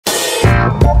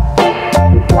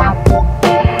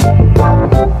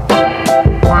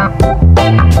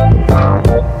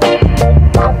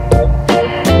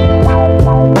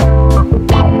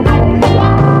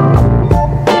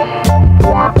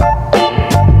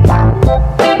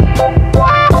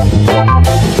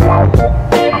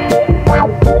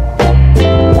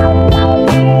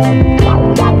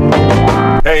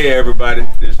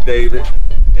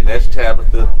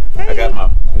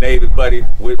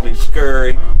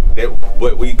that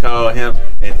what we call him,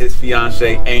 and his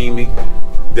fiance Amy,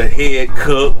 the head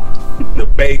cook, the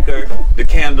baker, the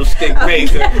candlestick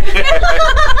maker.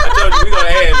 I told you we're gonna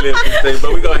ad lib this thing,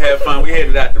 but we're gonna have fun. We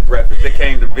headed out to breakfast. They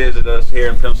came to visit us here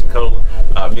in Pensacola.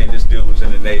 Me and this dude was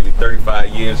in the Navy 35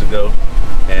 years ago,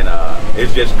 and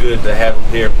it's just good to have him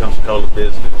here in Pensacola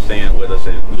visiting, staying with us,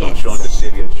 and we're gonna show him the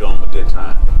city and show him a good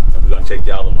time. And we're gonna take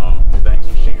y'all along. Thanks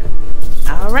for sharing.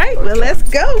 All right, well, let's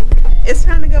go. It's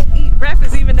time to go eat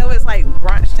breakfast, even though it's like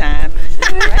brunch time.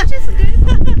 Brunch is good.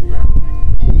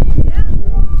 Yeah,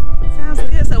 sounds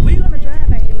good. So we're gonna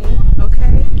drive, Amy.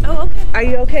 Okay. Oh, okay. Are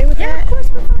you okay with that? Yeah, of course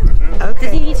we're fine. Okay.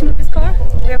 Does he need to move his car?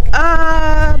 We're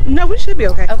okay. No, we should be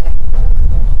okay. Okay.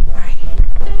 All right.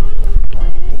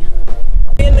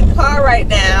 We're in the car right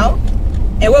now,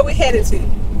 and where we headed to?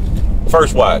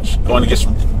 First Watch, going to get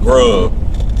some grub.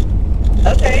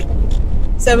 Okay.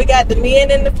 So we got the men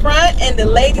in the front and the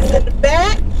ladies in the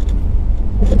back.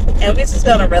 And we're just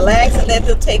gonna relax and let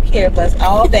them take care of us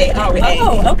all day, aren't we?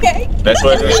 Oh, okay. That's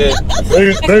what it is.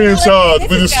 They in charge.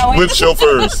 We're the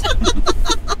chauffeurs.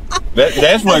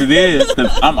 That's what it is,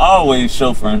 because I'm always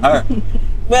chauffeuring her.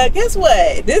 Well, guess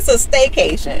what? This is a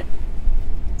staycation.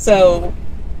 So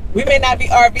we may not be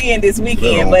RVing this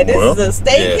weekend, but this is a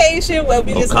staycation where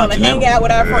we just gonna hang out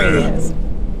with our friends.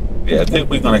 Yeah, I think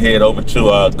we're gonna head over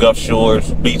to Gulf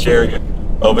Shores beach area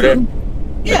over there.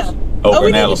 Yeah. Over we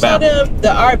in need Alabama. to show them the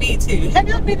RV too. Have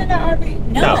y'all been in the RV?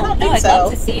 No, I don't think I'd so.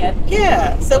 love to see it.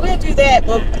 Yeah, so we'll do that,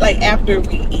 but like after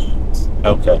we eat.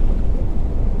 Okay.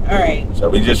 All right. So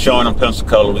we just showing them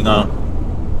Pensacola. We're gonna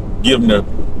give them the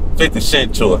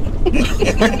 50-cent tour.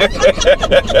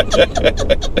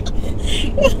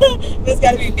 It's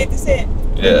got to be 50 cents.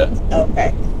 Yeah.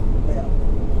 Okay.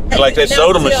 It's like that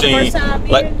soda machine.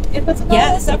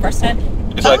 Yeah, this is our first time.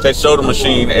 It's like that soda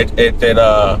machine at that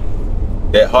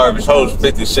Harvest Host,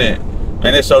 50 cent.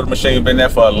 Man, that soda machine been there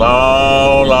for a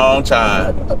long, long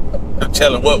time. I'm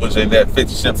telling what was in that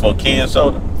 50 cent for a can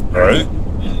soda. Right.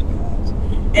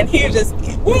 And he was just,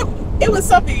 whoop, it was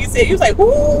something you said. He was like,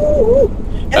 whoo.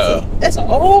 That's an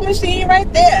old machine right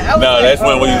there. No, like, that's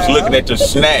when we was looking at the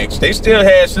snacks. They still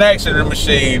had snacks in the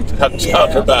machine. I'm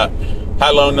talking about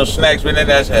how long those snacks been in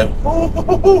there. Some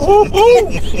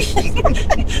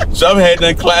had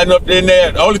done climbed up in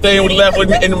there. The only thing that was left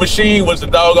in the machine was the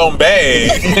doggone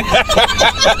bag.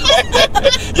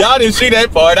 Y'all didn't see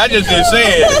that part. I just didn't say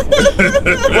it.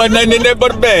 There wasn't nothing in there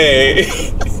but a bag.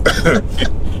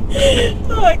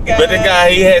 Oh my God. But the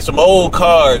guy, he had some old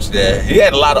cars there. He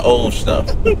had a lot of old stuff.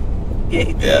 Yeah,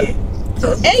 he did.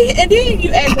 And then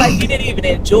you act like you didn't even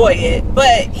enjoy it,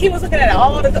 but he was looking at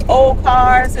all of the old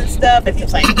cars and stuff, and he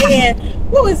was like, "Man,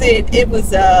 what was it? It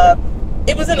was in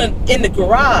the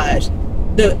garage.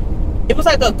 It was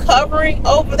like a covering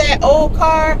over that old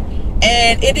car,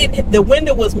 and it didn't. The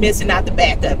window was missing out the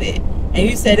back of it, and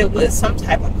you said it was some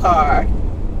type of car,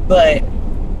 but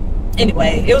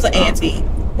anyway, it was an antique.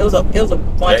 It was a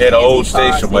bunch. They had of an old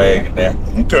cars station wagon there.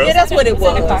 Okay. Yeah, that's what it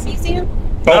was. In a car museum?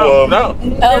 Oh, no.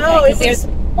 Oh, okay, there's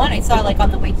one I saw like on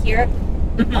the way here.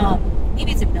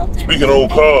 Maybe it's in Milton. Speaking of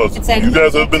old cars, It's like, you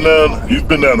guys have been down. You've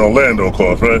been down to Orlando, of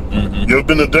course, right? You ever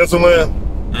been to Desertland?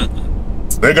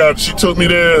 She took me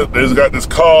there. They've got this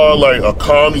car, like a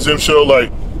car museum show.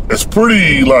 Like it's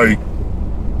pretty like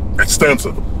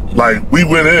extensive. Like we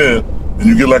went in, and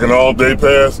you get like an all-day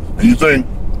pass, and you think,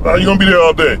 oh, you're gonna be there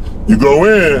all day. You go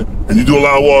in, and you do a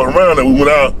lot of walking around. And we went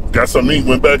out, got something to eat,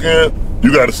 went back in.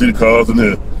 You got to see the cars in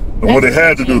here. And what they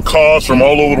had to do, cars from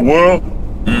all over the world.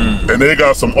 And they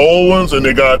got some old ones, and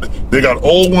they got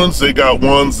old ones. They got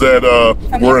ones that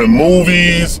were in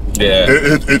movies. Yeah.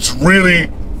 It's really,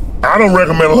 I don't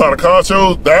recommend a lot of car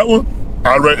shows. That one,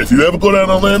 if you ever go down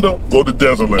to Orlando, go to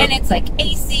Desertland. And it's like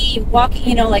AC,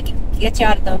 walking, like get you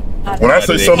out of the. When I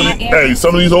say some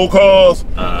of these old cars,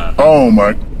 oh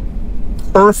my,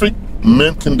 perfect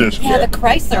mint condition. Yeah, the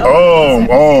Chrysler.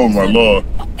 Oh my Lord.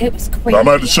 It was crazy. I'm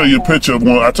about to show you a picture of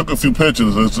one. I took a few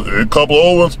pictures. There's a couple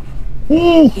old ones.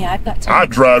 Woo. Yeah, I've got. I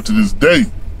drive to this day.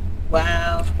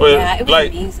 Wow. Well, Yeah, it was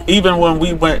like amazing. even when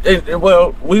we went,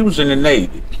 we was in the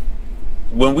Navy.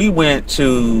 When we went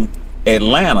to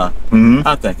Atlanta,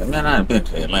 I'm thinking, man, I ain't been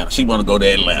to Atlanta. She want to go to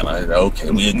Atlanta. I said,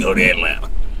 okay, we'll go to Atlanta.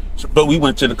 But we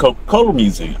went to the Coca-Cola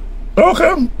Museum.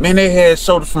 Okay. Man, they had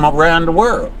soda from around the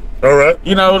world. All right.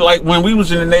 Like when we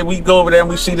was in the Navy, we go over there and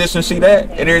we see this and see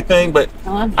that and everything, but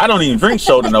I don't even drink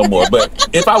soda no more. But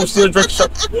if I was still drinking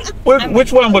soda,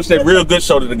 which one was that real good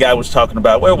soda the guy was talking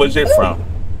about? Where was it from?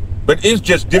 But it's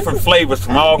just different flavors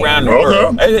from all around the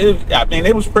world. I mean,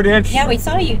 it was pretty interesting. Yeah, we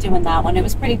saw you doing that one. It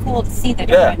was pretty cool to see the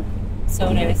different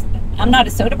sodas. I'm not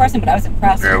a soda person, but I was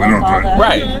impressed. Yeah, we with don't all drink. the-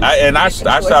 Right. I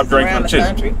stopped drinking Around them the too.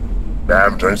 country. I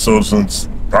haven't drank soda since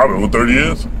probably over 30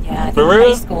 years. Yeah, I For think real?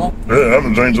 high school. Yeah, I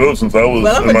haven't drank soda since I was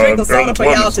Well, I'm in gonna my drink a soda early for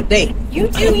y'all 20s. today. You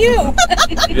do you.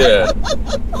 Yeah.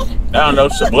 I don't know.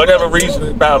 So whatever reason,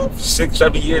 about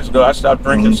 6-7 years ago, I stopped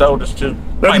drinking sodas too.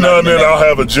 Every Might now not and have then been I'll that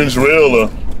have a ginger ale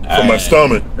for my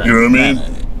stomach. You know what I mean?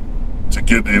 To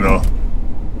get,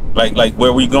 like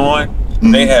where we going,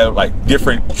 they have like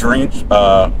different drinks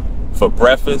for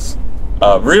breakfast.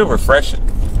 Real refreshing.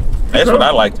 That's what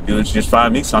I like to do, is just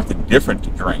find me something different to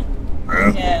drink.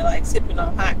 Yeah, like sipping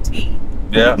on hot tea.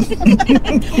 Yeah.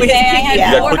 Today I had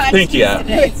Yeah. four Put your hot pinky teas out.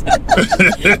 today,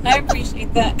 so I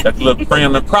appreciate that. That's a little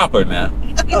prim and proper now.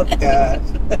 Oh gosh.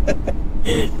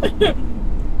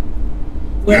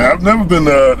 Yeah, I've never been.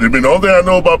 I mean, the only thing I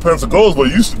know about Pensacola is what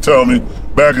you used to tell me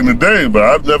back in the day, but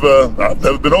I've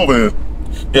never been over here.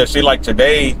 Yeah, see, like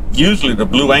today, usually the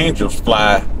Blue Angels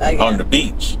fly yeah. on the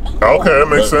beach. Okay, that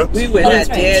makes sense. We were Oh, not that's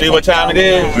right. there. See what time it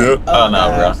is? Yeah. Oh, no,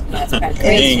 gosh. bro. That's correct. You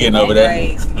ain't getting over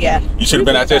there. Yeah. You should have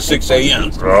been out there 6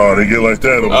 a.m. Oh, they get like that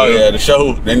over Oh, there. yeah,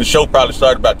 the show probably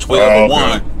started about 12 or Oh,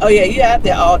 okay. 1. Oh yeah, you out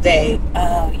there all day.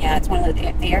 Oh yeah, it's one of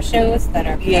the air shows that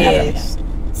are Yes.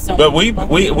 So But many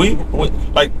we people.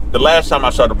 like the last time I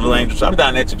saw the Blue Angels, I'm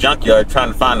down at the junkyard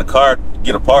trying to find the car to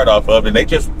get a part off of, and they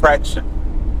just practicing.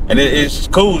 And it's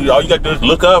cool. All you gotta do is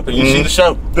look up and you see the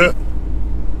show. Yeah.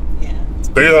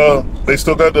 Yeah. They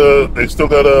still got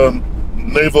a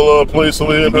naval place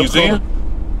over here in Museum? Pensacola?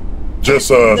 Just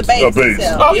The base a base.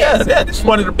 itself. Oh yeah, yeah. This is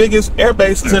one of the biggest air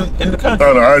bases in the I country.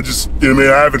 don't know. I just, I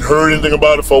haven't heard anything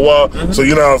about it for a while. So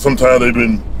you know how sometimes they've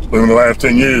been, in the last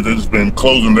 10 years, they've just been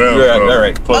closing down. Yeah, so. all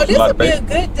right. Oh, Close a this lot would of be a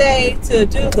bases. good day to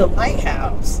do the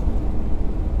lighthouse.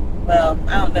 Well,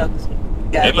 I don't know.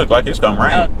 It looked like it's gonna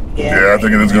rain. Yeah, I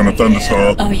think it is going to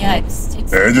thunderstorm. Oh yeah, it's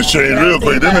Yeah, it just changed real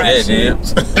quick, didn't Yeah, it? it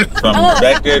is. From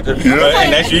back there to, Yeah.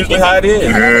 and that's usually how it is.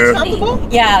 Yeah. Comfortable?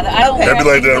 Yeah, I don't. That'd be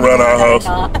like that around our house.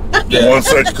 Yeah. One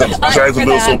section, because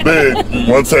Jacksonville's so big,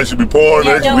 one section be pouring,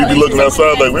 Yeah, next no, we be looking it's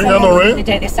outside like, we ain't got no The rain.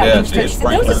 day they stopped Yeah, doing strips. it's So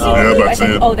those are sprinkling super all over. cool. Yeah, I that's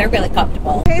think, it. oh, they're really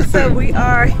comfortable. Okay, so we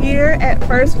are here at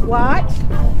First Watch.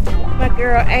 My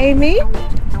girl Amy.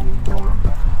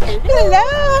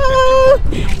 Hello.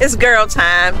 It's girl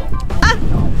time.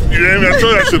 Yeah, I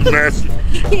told you I should match.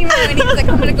 He ran and he was like,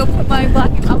 I'm gonna go put my black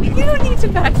and I'm like, you don't need to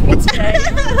match me today.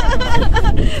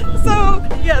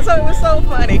 So it was so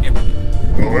funny.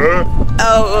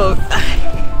 Oh,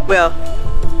 well.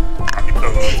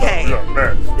 Okay.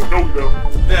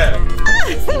 Yeah.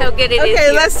 How good it is. Okay,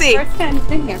 here. let's see. First time it's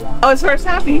been here. Oh, it's first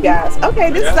time for you guys.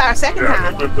 Okay, this is our second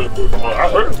time. I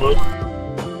heard it,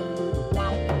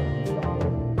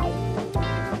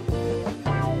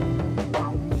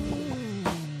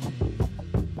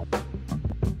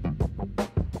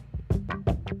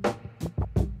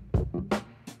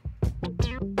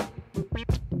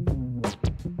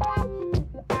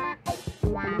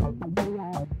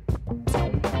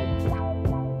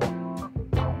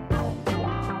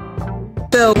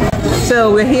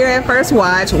 So we're here at First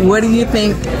Watch. What do you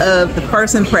think of the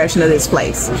first impression of this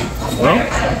place? Well,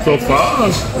 so far,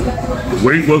 the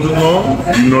wait wasn't long.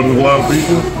 You know, there's a lot of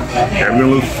people.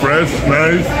 Everything looks fresh,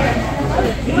 nice.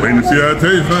 Waiting to see how it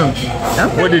tastes, man.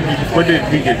 What did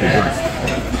you get to drink?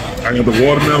 I got the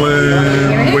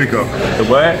watermelon wake up. The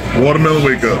what? Watermelon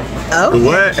wake up. Oh, The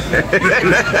what?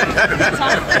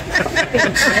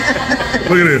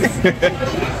 Look at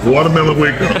this. Watermelon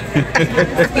wake up.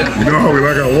 You know how we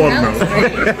like our watermelon.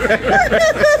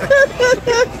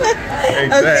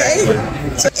 Exactly.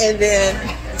 okay. And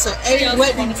then, so Amy,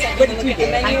 what did you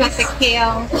get? I got the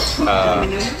kale, I'm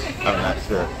not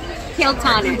sure. kale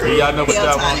tonic. Do y'all know what Kale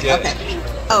y'all want tonic, yet? okay.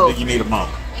 I Oh, think you need a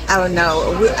moment. I don't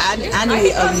know. I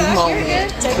need a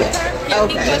moment.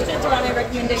 Okay. Questions or any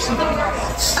recommendations?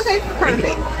 Okay,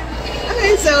 perfect.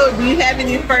 Okay, so do you have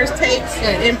any first takes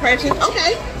and impressions?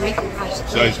 Okay.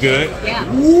 So it's good? Yeah.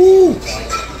 Woo.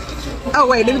 Oh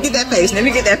wait, let me get that face. Let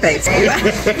me get that face.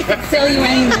 Fill you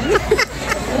in.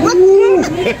 Woo.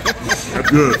 That's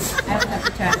good.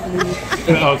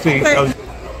 Oh, see.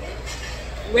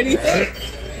 What do you think?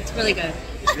 It's really good.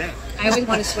 I always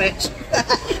want to switch.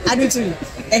 I do too.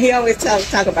 And he always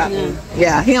talk about me.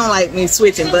 Yeah, he don't like me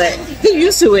switching, but he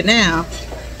used to it now.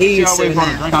 He You used to always it want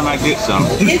to now. drink. I might get some.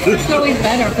 It's always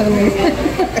better for the movie.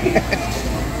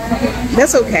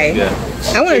 That's okay. Yeah.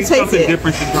 I want to taste Something it.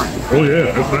 different to drink. Oh,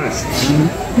 yeah, that's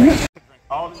nice.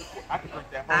 I can drink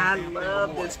that I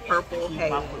love this purple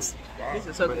haze. This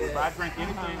is so But good. if I drink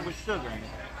anything with sugar in it,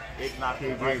 it's not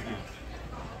good.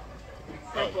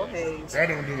 Purple haze. That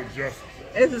don't do it justice.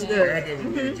 This is good. That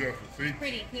doesn't do it justice. See?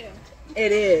 Pretty too.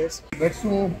 It is. Next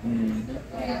one.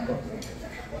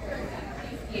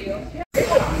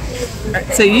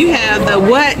 So you have the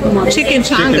what? Chicken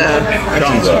changa.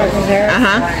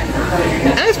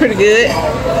 That's pretty good.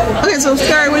 Okay, so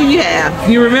Scary, what do you have?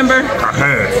 You remember? A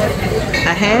hash.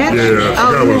 A hash? Yeah,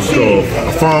 I forgot what it's called.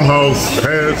 A farmhouse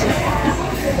hash.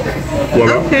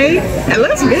 Voila. Okay, that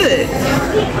looks good.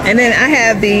 And then I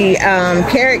have the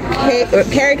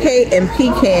carrot cake and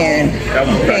pecan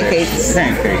pancakes.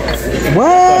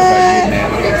 What?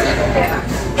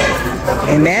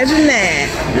 Imagine that.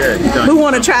 Yeah, Who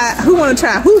want to try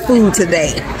who food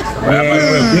today?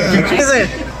 He said,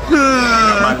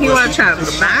 you want to try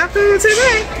my food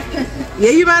today?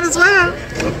 Yeah, you might as well.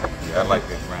 I like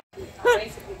that.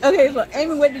 Okay, so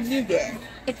Amy, what did you get?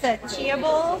 It's a chia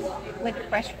bowl with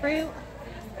fresh fruit,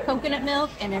 coconut milk,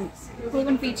 and a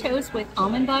gluten-free toast with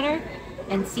almond butter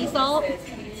and sea salt.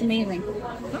 It's amazing.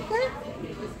 Okay.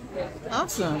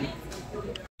 Awesome.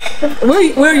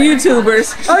 We're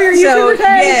YouTubers. Oh, you're YouTubers?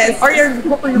 Yes. Are you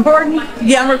recording?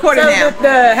 Yeah, I'm recording now.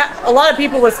 A lot of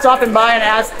people was stopping by and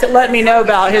asked to let me know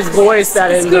about his voice.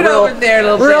 That is Scoot over there a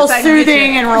little bit real so I can get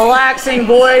soothing you. and relaxing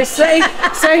voice. Say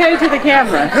hey to the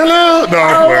camera. Hello. No,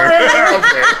 I'm playing.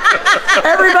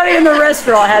 Everybody in the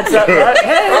restaurant had something. I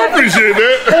Hey, appreciate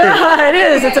that. yeah, it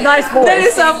is. It's a nice voice. That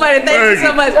is so funny. Thank you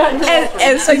so much.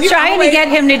 And so you Trying to get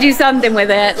him to do something with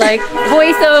it, like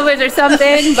voiceovers or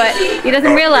something, but he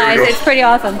doesn't realize it's pretty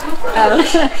awesome.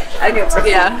 I get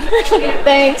yeah.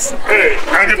 Thanks. Hey,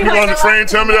 I get people on the train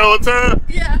tell me that all the time.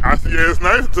 Yeah. I said, yeah, it's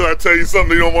nice until I tell you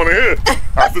something you don't want to hear.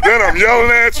 I said, then I'm yelling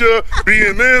at you,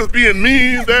 being this, being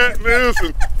mean, that, this,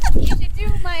 and You should do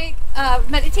my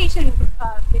meditation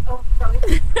video.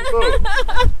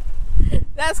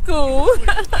 That's cool.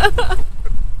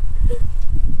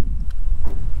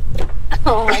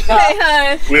 Oh my god. Hey,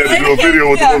 hon. we had to do a video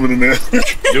with the woman in there.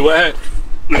 Do what?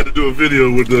 We had to do a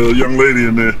video with the young lady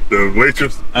in there, the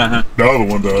waitress. The other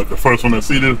one, the first one that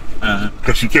seated.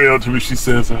 Because she came up to me, she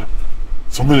says,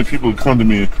 so many people come to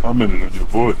me and commented on your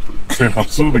voice, saying how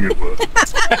soothing it was.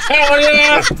 Hell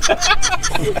yeah!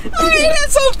 Hey,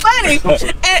 that's so funny.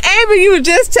 And Amber, you were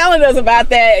just telling us about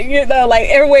that. You know, like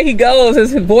everywhere he goes,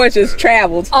 his voice just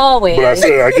travels. Always. But I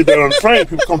said, I get that on the train,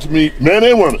 people come to me, man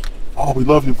and women. Oh, we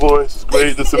love your voice, it's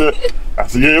great, this and that. I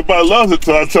said, yeah, everybody loves it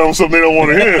till I tell them something they don't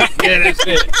want to hear. Yeah, that's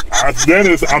it. I said,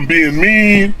 then I'm being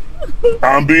mean,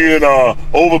 I'm being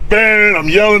overbearing, I'm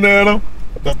yelling at them.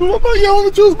 I'm not yelling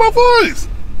at you, it's my voice.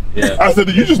 Yeah. I said,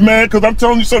 you just mad because I'm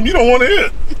telling you something you don't want to hear.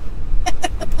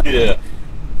 Yeah.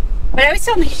 But I always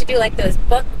told him you should do like those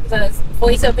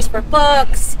voiceovers for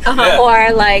books, Yeah.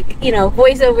 or like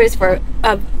voiceovers for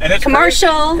a And it's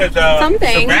commercial, crazy,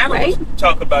 something, Savannah right? was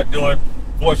talking about doing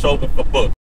voiceover for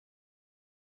books.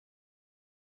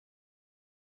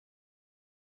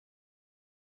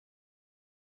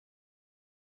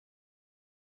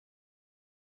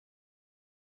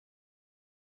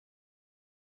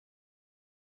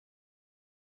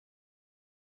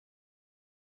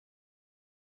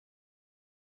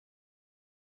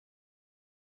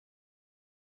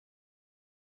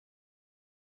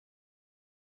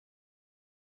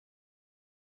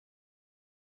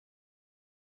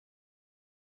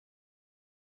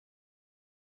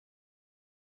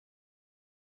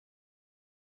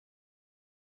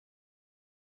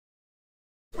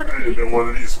 I ain't been one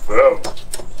of these forever.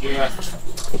 Yeah.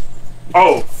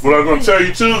 Oh, what I was gonna tell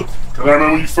you too, because I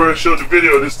remember when you first showed the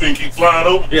video, this thing keep flying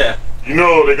open. Yeah. You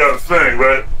know they got a thing,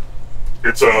 right?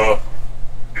 It's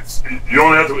you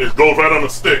only have to, it goes right on the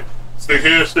stick. Stick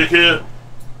here,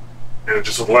 and it's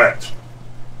just a latch.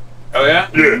 Oh yeah?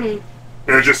 Yeah. And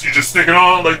you just stick it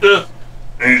on like this,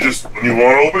 and you just, when you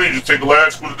want to open it, you just take the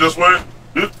latch, put it this way,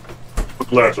 just put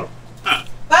the latch on.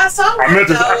 But I saw one I of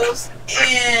those,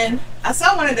 and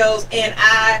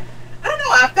I don't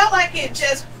know. I felt like it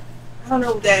just, I don't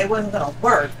know that it wasn't gonna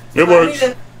work. It So works. I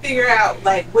need to figure out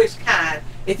like which kind.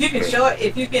 If you can show it,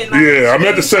 if you can. Like, Yeah, I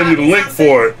meant to send you the link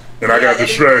for it, and I got that'd be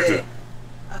distracted.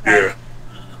 good. Okay.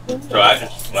 Yeah. So I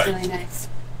just It's like really nice.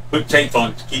 put tape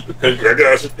on it to keep it, because I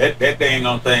got you. that dang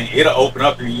on thing, it'll open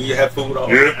up and you have food all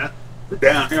Yeah.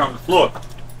 down here on the floor.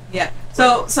 Yeah.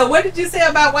 So what did you say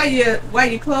about why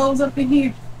you clothes up in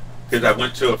here? Because I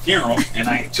went to a funeral and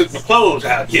I ain't took my clothes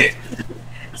out yet.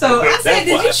 So I said, That's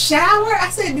did why. you shower? I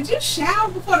said, did you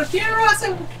shower before the funeral? I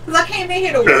said, because I came in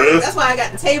here to work. That's why I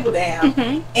got the table down.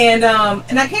 And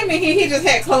I came in here, he just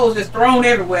had clothes just thrown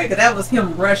everywhere because that was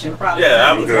him rushing probably. Yeah,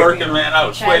 I was working, man. I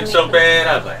was sweating so bad.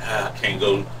 I was like, I can't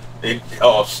go. It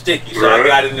all sticky. So I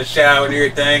got in the shower and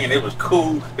everything, and it was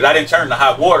cool. Because I didn't turn the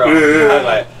hot water on. Yeah. I was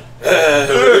like,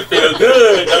 It feels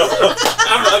good.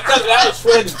 I was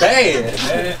sweating bad,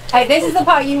 man. Hey, this is the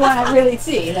part you want to really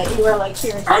see that you were like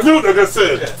cheering. I knew, like I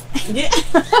said. Yeah.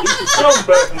 Come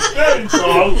back and stay, so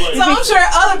I was like, So I'm sure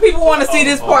other people want to see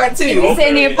this part too. You're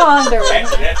sitting here pondering.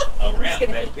 Actually, that's a ramp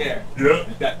back there. yeah.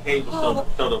 It's got cables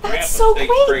so the ramp That's so will stay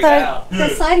great. straight The, out. the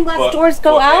sliding glass But- doors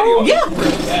go but out.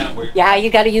 anyway, Yeah, you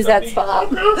got to use that spot.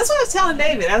 That's what I was telling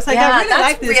David. I was like, Yeah, I really that's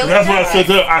like this. really That's what I said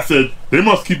to her. I said, they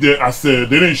must keep their, I said,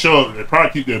 they didn't show it. They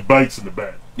probably keep their bikes in the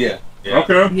back. Yeah. Yeah.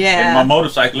 Okay. And my Yeah.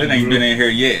 motorcycle, it ain't been in here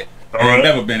yet. It All right. ain't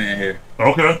never been in here.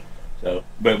 Okay. So,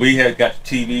 but we had got the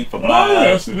TV for Oh, mine.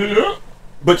 yes, it is.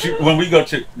 But when we go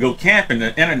camping, the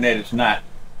internet is not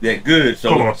that good. So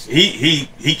Come on. he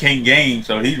can't game,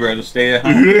 so he'd rather stay at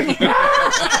home.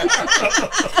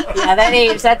 Yeah, that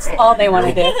age, that's all they want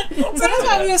to do. So that's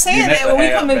why we were saying You that when we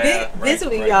never come and have that. visit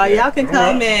with y'all can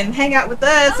come and hang out with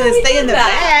us and we stay in the love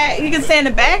that. back. You can stay in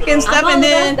the back and stuff, I'm all and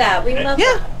then about that. We love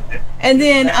yeah, and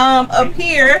then up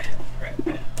here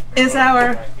is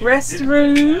our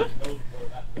restroom,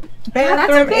 Yeah, that's a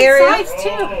bathroom good area. size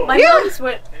too. My Yeah.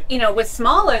 mom's was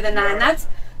smaller than that, and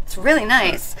it's really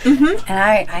nice. Mhm.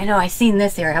 And I know I seen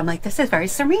this area. I'm like, this is very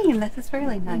serene. This is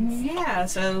really nice. Yeah,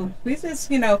 so we just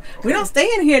we don't stay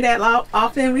in here that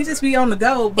often. We just be on the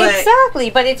go, but Exactly,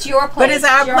 but it's your place. but it's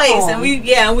our your place, home.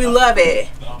 and we love it.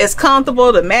 It's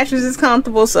comfortable. The mattress is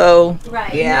comfortable, so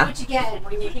right. You know yeah, what you get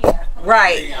when you're here.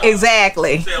 right,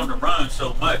 exactly. Stay on the run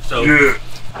so much. So Yeah.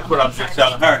 that's what I'm just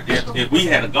telling her. If we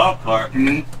had a golf cart,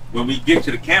 when we get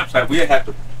to the campsite, we'd have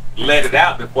to let it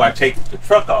out before I take the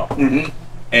truck off. Mm-hmm.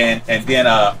 And then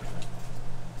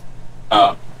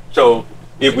so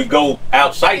if we go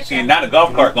out sightseeing, now the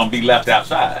golf cart gonna be left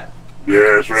outside. Yeah,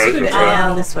 that's right. That's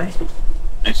right. This way.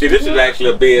 And see, this is actually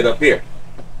a bed up here.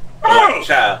 For like a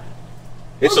child.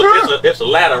 It's a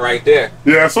ladder right there.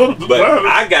 Yeah, I saw the But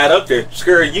I got up there,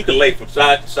 Scurry, you can lay from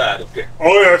side to side up there.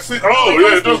 Oh, yeah, I see. Oh,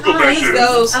 yeah, it does go back It there.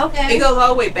 goes. Okay. It goes all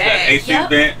the way It's got back. AC Yep.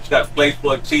 vent, it's got a place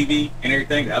for a TV and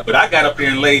everything. But I got up there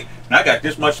and laid, and I got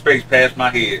this much space past my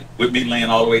head with me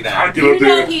laying all the way I down. get You up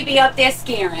know there. he'd be up there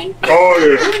scaring. Oh,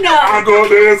 yeah. You know. I go up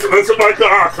there and let somebody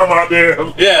come out there.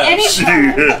 Yeah.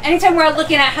 Anytime, Shit. anytime we're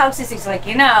looking at houses, he's like,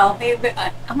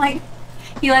 I'm like,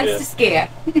 he likes Yeah. to scare.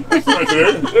 Right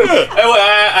there. Yeah.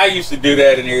 Well, I used to do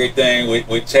that and everything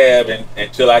with Tab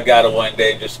until I got her one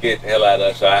day and just scared the hell out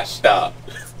of her, so I stopped.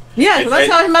 Yeah, because I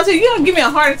told him, I said, you don't give me a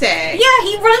heart attack. Yeah,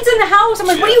 he runs in the house. I'm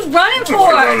like, what are you running I'm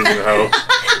running for? in the house.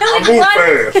 I Like, move run.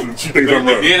 fast, and she thinks I'm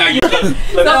running. Then I used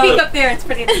to Go peek up there. It's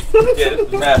pretty nice. Yeah, this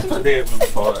is the master bedroom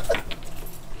part.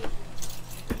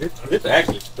 It's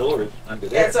actually storage under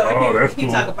Yeah, there. so Oh, that's he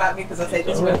cool. talk about me because I say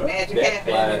this was magic That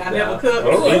happened and I flies never down. cooked.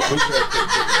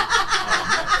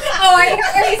 Oh, I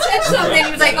heard he said something.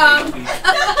 He was like,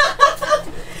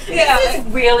 Yeah. this is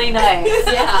really nice.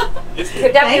 Yeah. You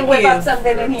could definitely Thank whip you. up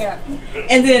something in here.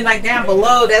 And then like down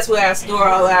below, that's where I store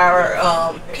all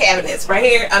our cabinets right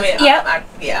here. I mean,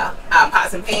 Yep. our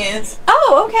pots and pans.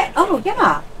 Oh, okay. Oh,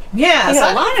 yeah. Yeah, You so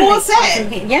got a lot of full nice pots and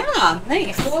set. pans. Yeah,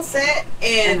 nice. Full set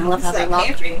And and I love how this they is our look.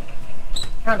 pantry.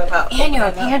 Roundabout. And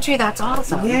your pantry, that's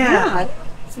awesome. Yeah.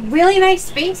 It's a really nice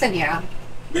space in here.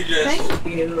 We just Thank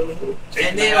you. Take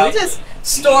And it then out. we just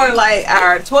store like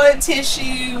our toilet tissue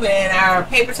and our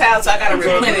paper towels. So I gotta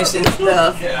replenish this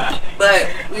stuff. yeah. But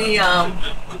we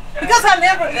because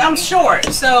I'm short,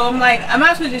 so I'm like I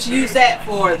might as well just use that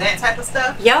for that type of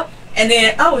stuff. Yep. And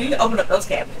then you can open up those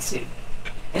cabinets too.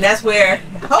 And that's where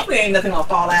hopefully ain't nothing gonna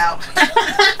fall out.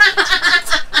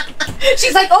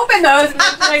 She's like, open those. And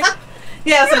I'm like,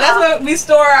 Yeah, so that's where we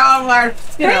store all of our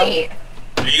great.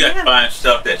 You got to find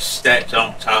stuff that stacks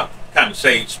on top, kind of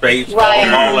save space, Right.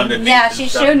 all underneath. Yeah, and she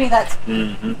stuff. showed me that.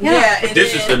 Mhm. Yeah, and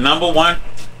This is the then-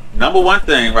 number one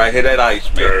thing right here. That ice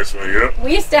man. Yeah, so, yep.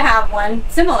 We used to have one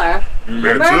similar. Man,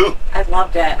 Remember? too. I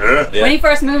loved it. Yeah. Yeah. When he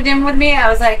first moved in with me, I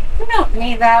was like, we don't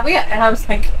need that. And I was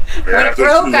like, when Yeah, it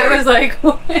broke, that's I was like,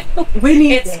 we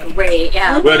need it's great.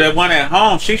 Yeah. Well, that one at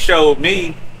home, she showed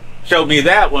me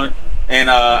that one, and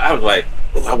I was like,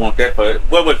 oh, I want that for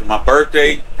what was it, my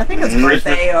birthday? I think it's Christmas.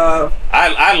 birthday or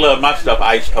I love my stuff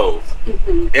ice cold.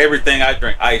 Everything I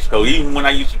drink ice cold. Even when I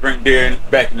used to drink beer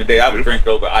back in the day, I would drink it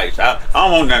over ice. I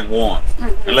don't want nothing warm,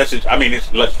 unless it's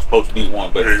supposed to be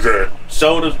warm. But Exactly.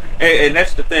 sodas, and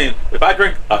that's the thing. If I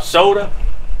drink a soda,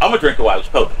 I'm gonna drink it while it's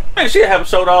cold. Man, she'll have a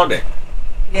soda all day.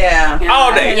 yeah.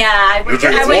 All day. Yeah, I would You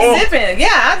drink I it was warm? sipping. Yeah,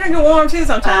 I drink it warm too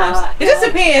sometimes. It just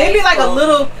depends. It'd be like a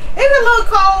little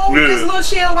cold, Yeah. just a little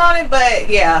chill on it. But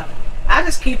yeah, I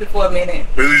just keep it for a minute.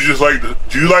 Is it just like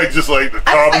do you like just like the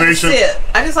I just like to combination? sip.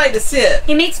 I just like to sip.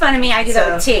 He makes fun of me. I do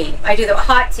that with tea. I do the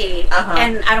hot tea, Uh-huh.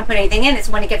 and I don't put anything in it.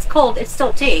 So when it gets cold, it's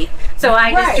still tea. So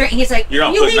I just Right. drink. He's like, You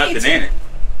don't put need nothing to-" in it.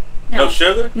 No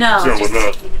sugar? No. Sure, just-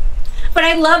 well, but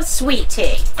I love sweet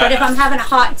tea. But if I'm having a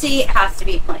hot tea, it has to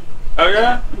be plain. Oh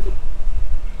yeah.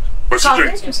 but she Coffee?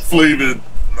 drinks flavored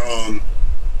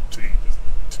tea.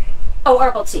 Oh,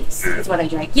 herbal teas is what I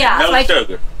drink. Yeah. No so I,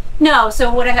 sugar. no.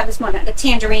 So what I had this morning, the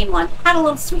tangerine one, had a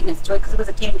little sweetness to it because it was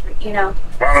a tangerine. You know.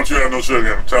 Why don't you have no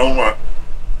sugar in it? Tell them why.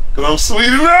 Because I'm sweet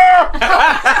enough.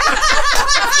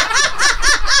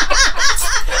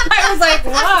 I was like,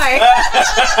 why?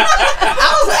 I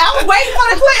was waiting for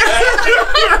the clip.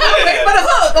 I was waiting for the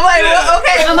hook. I'm like, well,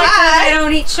 okay, I'm like, I why?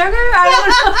 don't eat sugar. I don't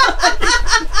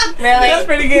know. Really? That's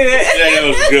pretty good. Yeah, that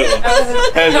was a good one.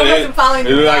 I wasn't following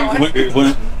It was that like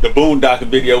when the Boondocking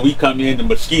video, we come in, the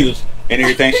mosquitoes and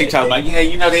everything. She talking about, yeah,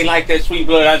 you know they like that sweet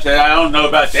blood. I said, I don't know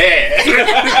about that.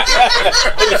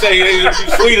 Let me say,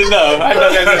 it's sweet enough. I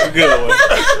know that's a good one.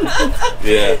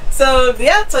 Yeah. So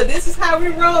this is how we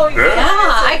roll. Yeah. Yeah,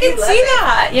 I can see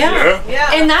that. Yeah.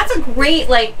 Yeah. And that's a great,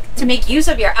 like, to make use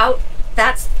of your out.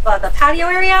 That's the patio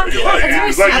area. It's like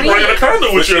That's you're very bringing a sweet.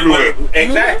 condo with you everywhere.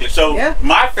 Exactly. So Yeah.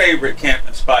 my favorite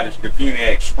camping spot is the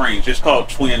Funiac Springs. It's called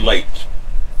Twin Lakes.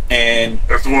 And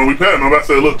That's the one we passed. Nobody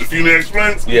said, look, the Funiac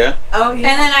Springs. yeah. Oh And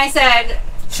yeah. then I said,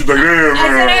 She's like,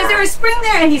 yeah, is there a spring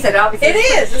there? And he said, obviously. It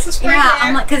is. It's a spring. Yeah, there.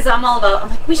 I'm like, because I'm all about, I'm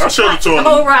like, we should I showed it to him. the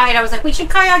whole ride. I was like, we should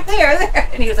kayak there.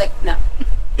 And he was like, no.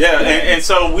 Yeah. And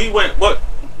so we went, what?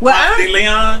 Well, Ponce de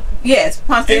Leon? yes,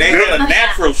 Ponce de And they Leon. had a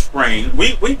natural spring.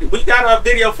 We got a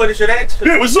video footage of that.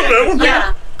 Yeah, we saw that one.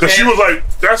 Yeah. Because she was like,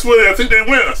 that's where I think they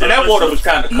went. I said, And that water was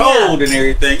kind of cold and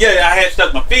everything. Yeah, I had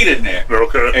stuck my feet in there.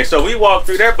 Okay. And so we walked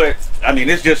through there, but I mean,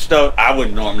 it's just stuff I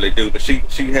wouldn't normally do. But she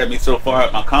had me so far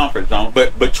out my comfort zone.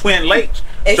 But Twin Lakes,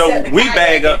 so Except the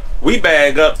we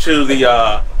bag up to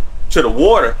the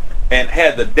water and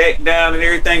had the deck down and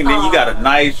everything. And then you got a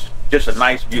nice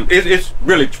view. It's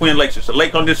really Twin Lakes. It's a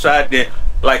lake on this side, then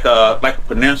like a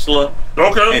peninsula,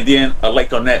 Okay. and then a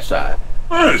lake on that side.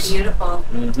 Nice. Beautiful.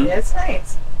 Yeah, it's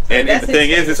nice. And That's the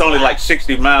thing is, it's only like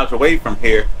 60 miles away from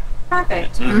here.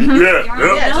 Perfect. Yeah. You're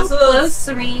Yeah. no, just a little- close,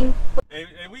 serene. And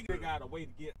we got a way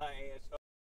to get her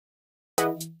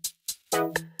ass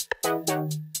up.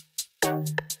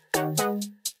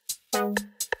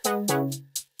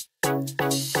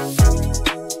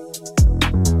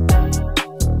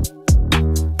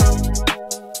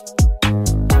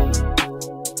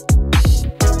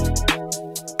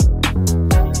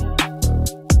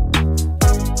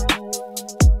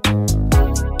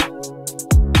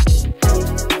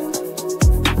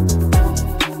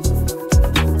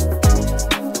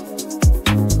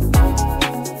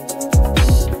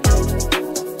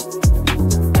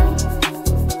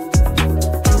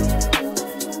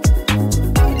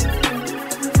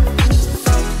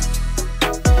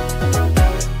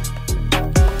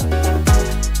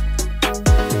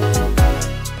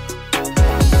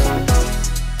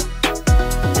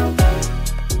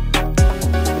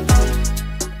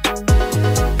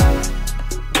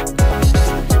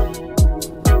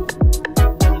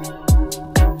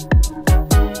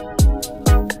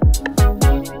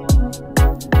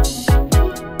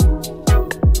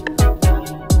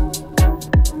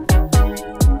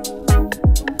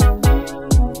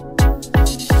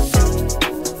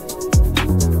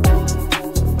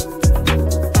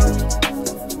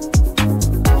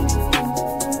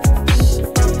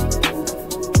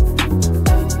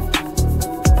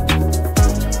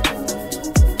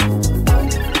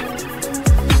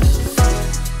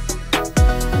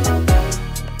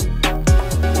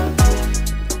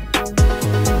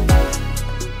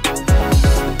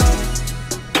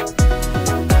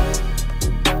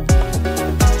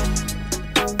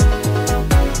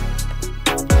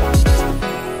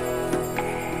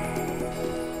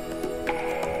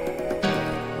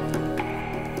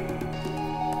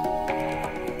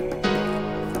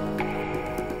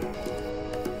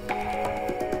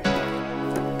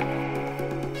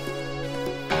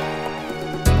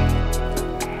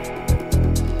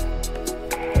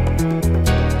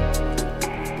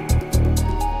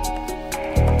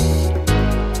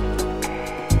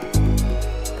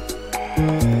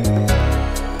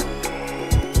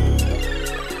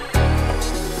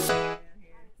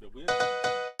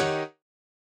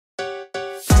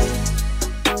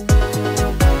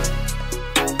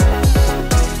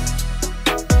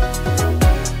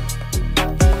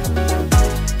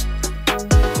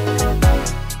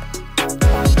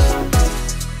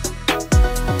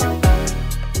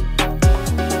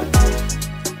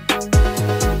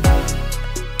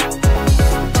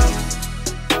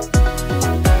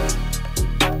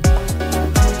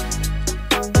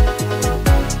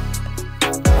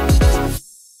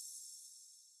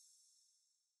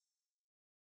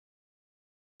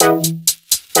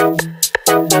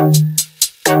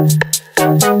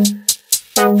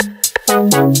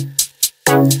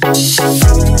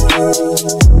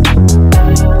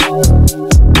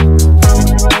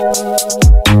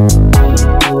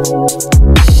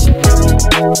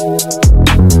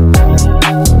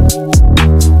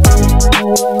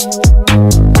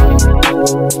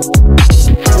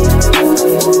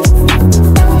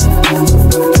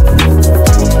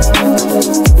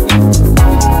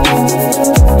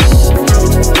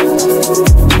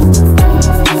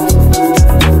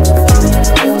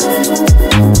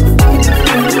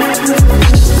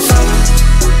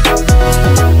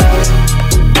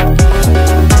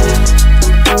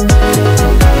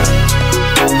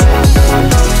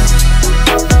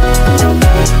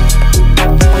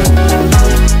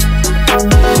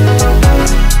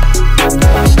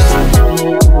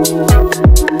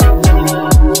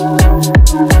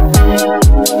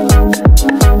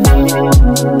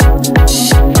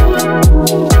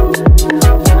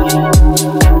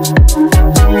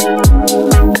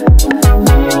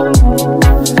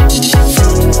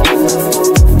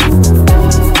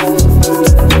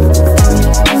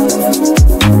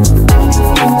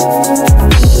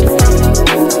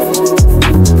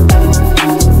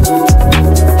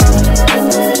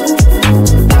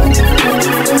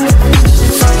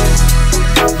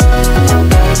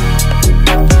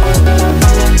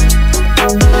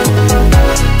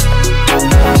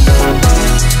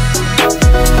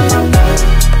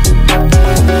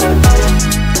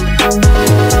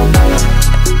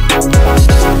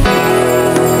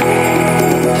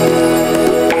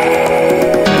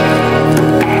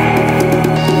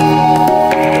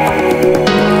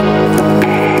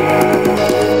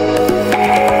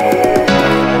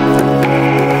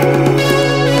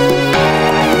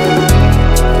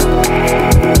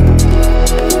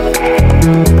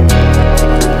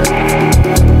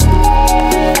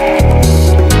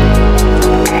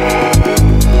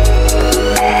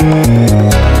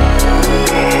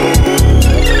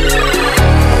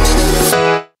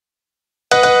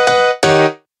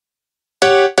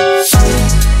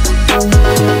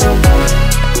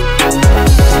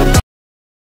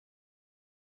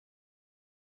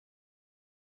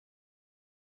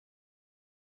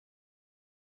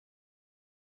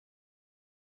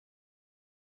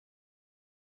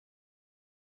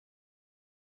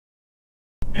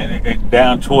 And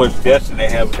down towards Destin, they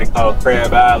have what they call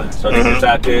Crab Island. So they're just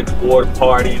out there in the water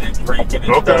partying and drinking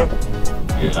and stuff.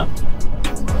 Yeah.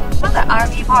 Oh, the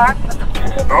RV park with the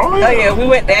pool. Oh yeah, we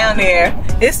went down there.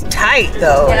 It's tight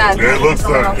though. Yeah, Yeah, it looks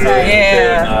like it.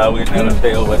 Yeah. We never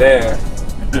stay over there.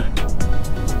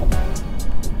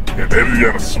 Yeah, maybe you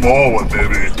got a small one,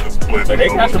 maybe. This place But they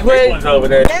is got some over. big ones over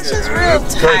there. That's just real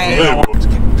It's tight. crazy.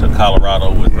 To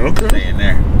Colorado with staying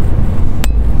there.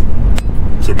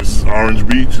 So this is Orange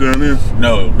Beach down there?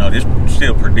 No, this is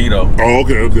still Perdido. Oh,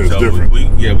 okay, it's So different. we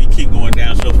keep going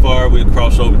down so far, we'll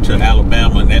cross over to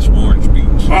Alabama, and that's Orange Beach.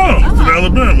 Oh, it's in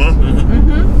Alabama.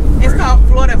 It's called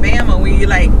Florida Bama when you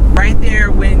like right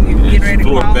there when you get ready to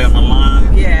Florida cross. Bama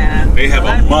line. Yeah. They have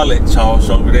a mullet toss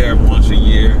over there once a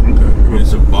year. Okay.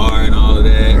 It's a bar and all of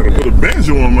that. Gotta put a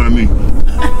banjo on my knee.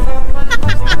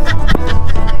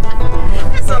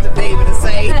 That's something David to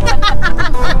say.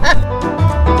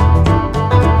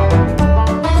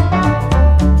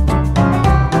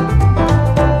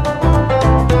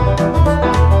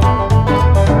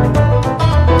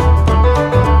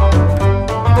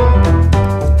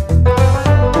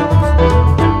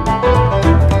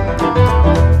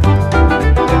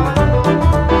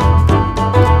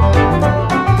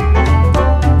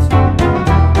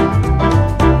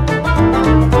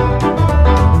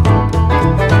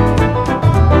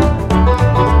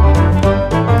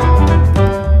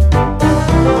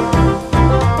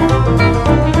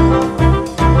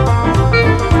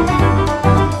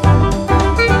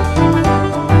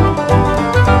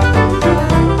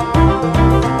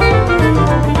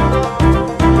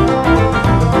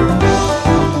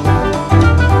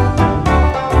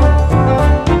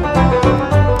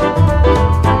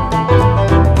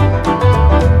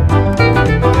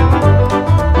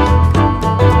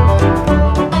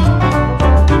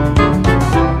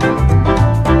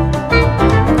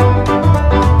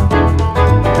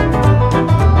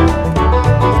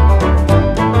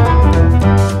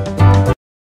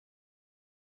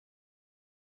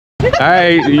 All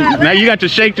right, now you got to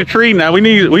shake the tree. Now we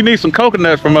need some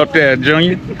coconuts from up there,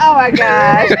 Junior. Oh my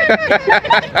gosh.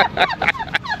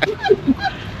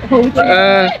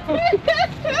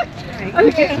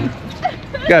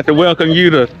 Got to welcome you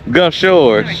to Gulf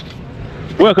Shores.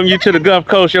 Welcome you to the Gulf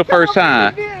Coast your first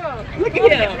time. Look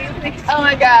at him. Oh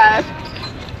my gosh.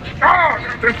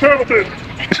 Ah, it's Templeton.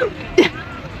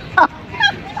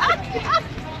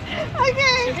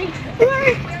 Okay.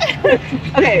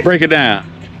 Okay. Break it down.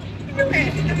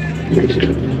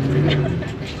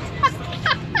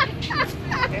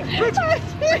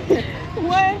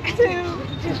 1,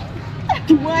 2,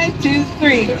 1, 2,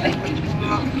 3.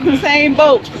 Usain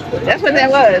Bolt. That's what that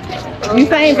was.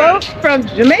 Usain Bolt from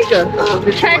Jamaica,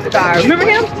 the track star. Remember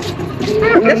him?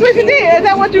 That's what you did. Is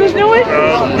that what you was doing?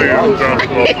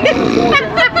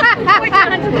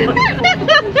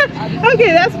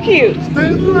 Okay, that's cute.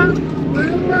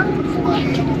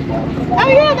 Oh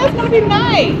yeah, that's gonna be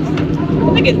nice.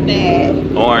 Look at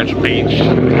that. Orange Beach.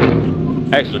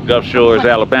 Actually, Gulf Shores,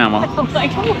 Alabama. Oh,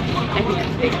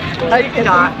 you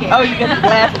cannot. Oh, you got the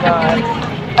glasses on.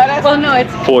 Oh, that's Well, no,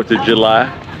 it's 4th of July.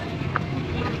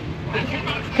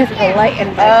 because of the light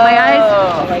and my eyes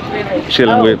are like really.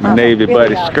 Chilling with my Navy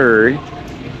buddy Scurry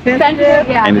Sensitive.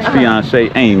 Yeah. and his fiance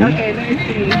Amy. okay. Let me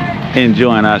see.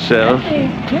 Enjoying ourselves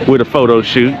with a photo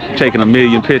shoot, taking 1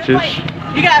 million pictures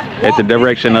You got at the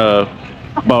direction of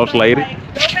Boss Lady. Go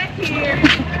back here.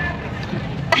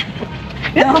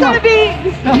 This is gonna be,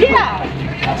 yeah.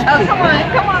 Oh, come on,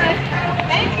 come on.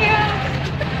 Thank you.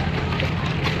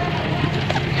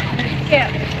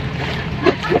 Yeah.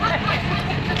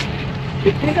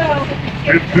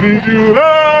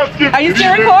 Are you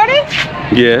still recording?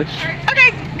 Yes.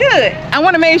 Okay, good. I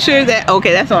want to make sure that,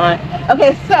 okay, that's on.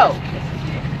 Okay, so,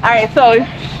 all right, so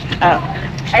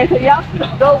y'all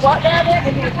go walk down there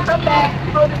and then come back,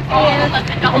 hold it in,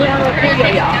 and then we'll video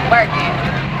y'all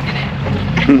working.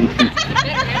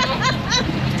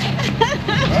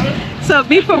 So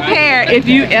be prepared if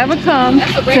you ever come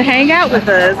to hang out with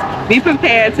us, be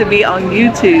prepared to be on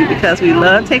YouTube because we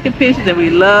love taking pictures and we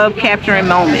love capturing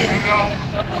moments.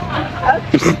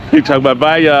 You talk about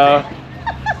bye, y'all.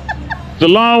 It's a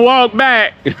long walk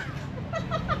back.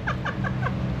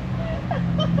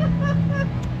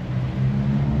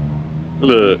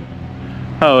 Look.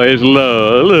 Oh, it's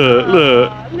love. Look,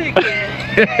 look.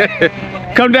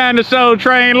 Come down the Soul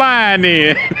Train line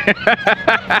then.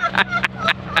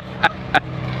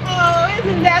 Oh,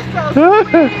 isn't that so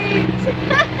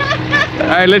sweet? All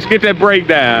right, let's get that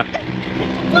breakdown.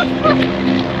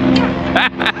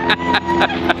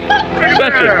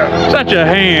 such a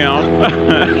ham.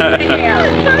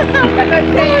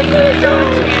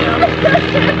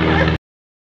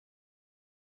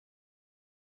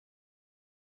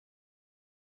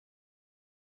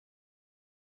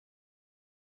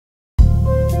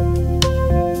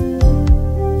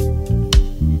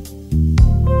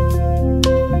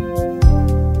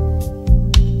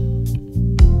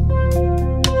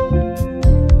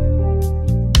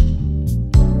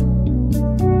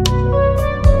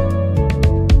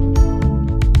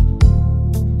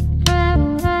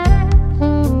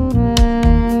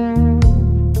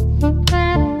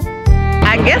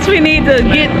 We need to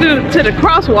get through to the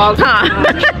crosswalk, huh?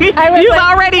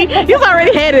 you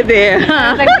already headed there,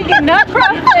 huh? Like we cannot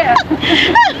cross there.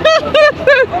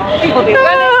 People be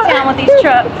running down with these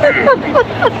trucks.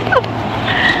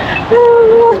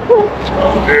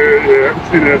 Yeah,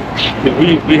 I see that.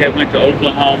 We have went to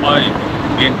Oklahoma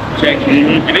and checked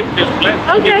and it's just flat.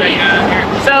 Okay.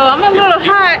 So I'm a little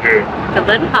hot. A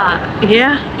little hot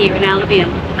Yeah. here in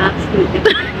Alabama. Absolutely.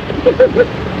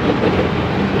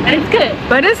 And it's good.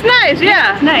 But it's nice,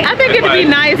 yeah. It's nice. I think it'd be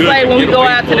nice, like when we go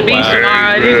out to the beach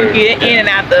tomorrow, you can get in and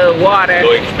out the water.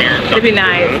 It'd be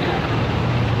nice.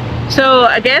 So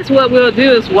I guess what we'll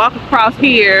do is walk across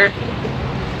here,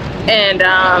 and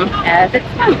As it's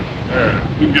fun.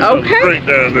 Yeah, you can get something to drink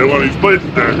down there, one of these places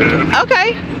down there.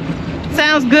 okay,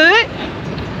 sounds good.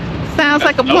 Sounds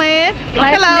like a plan.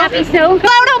 Hello. Happy snow.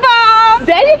 Photo bomb.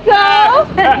 There you go.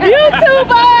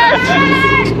 YouTubers.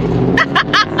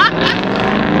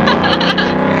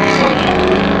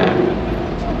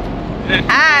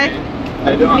 Hi.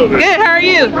 Good, how are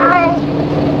you?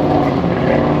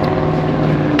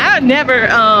 I would never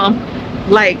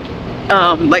like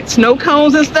snow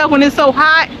cones and stuff when it's so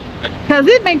hot because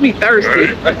it makes me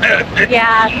thirsty.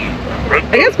 Yeah. I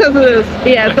guess because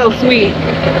it's so sweet.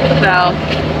 So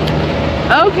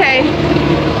okay.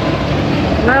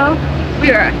 Well,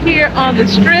 we are here on the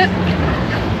strip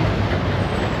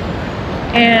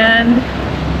and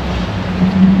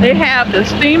they have the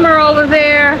steamer over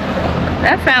there.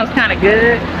 That sounds kind of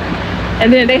good.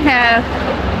 And then they have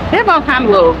all kinds of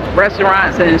little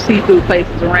restaurants and seafood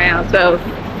places around. So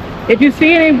if you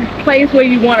see any place where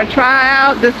you want to try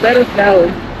out, just let us know.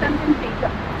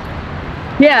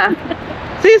 Yeah.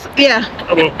 Yeah.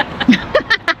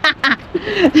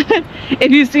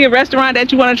 If you see a restaurant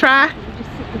that you want to try,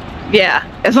 yeah,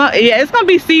 it's gonna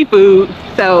be seafood.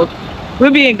 So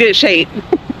we'll be in good shape.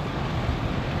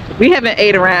 We haven't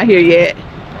ate around here yet.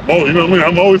 Oh, you know what I mean?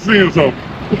 I'm always seeing something.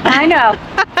 I know.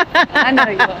 I know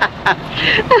you will.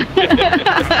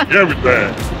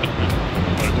 Everything.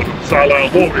 Like with the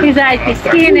sideline movie. He's like, you're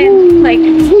scanning, like,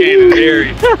 Scanning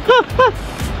area.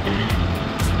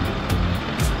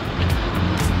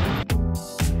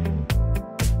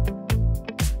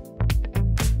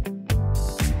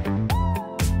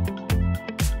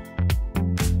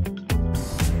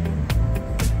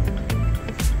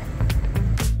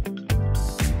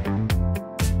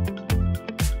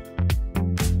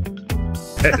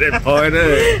 That part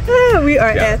We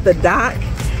are Yeah. at the Dock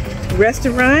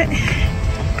restaurant,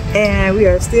 and we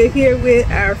are still here with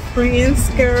our friends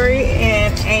Scurry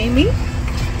and Amy.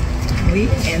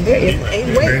 And there is a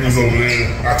wait. Amy's over there.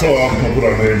 I told her I was gonna put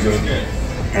our names in.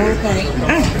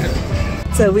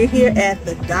 Okay. So we're here at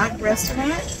the Dock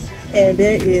restaurant, and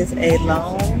there is a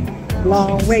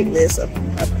long wait list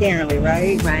apparently,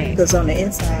 right? Right. Because on the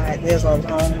inside there's a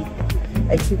long,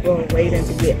 like people are waiting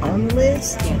to get on the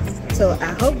list. Yes. So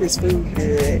I hope this food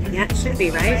good. Yeah, it should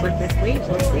be right with this week.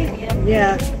 We'll see.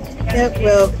 Yeah. Yep.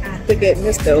 Well, look at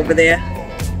Mr. over there,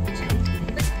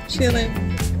 chilling.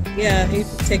 Yeah, he's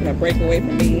taking a break away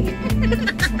from me.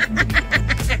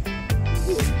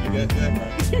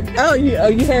 Oh,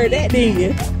 you heard that, didn't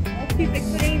you? I'll keep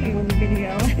explaining on the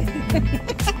video.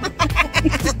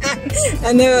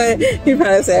 I knew it. He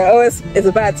probably said, "Oh, it's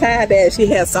about time that she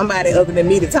has somebody other than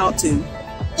me to talk to."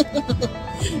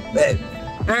 But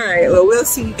all right, well, we'll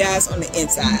see you guys on the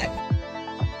inside.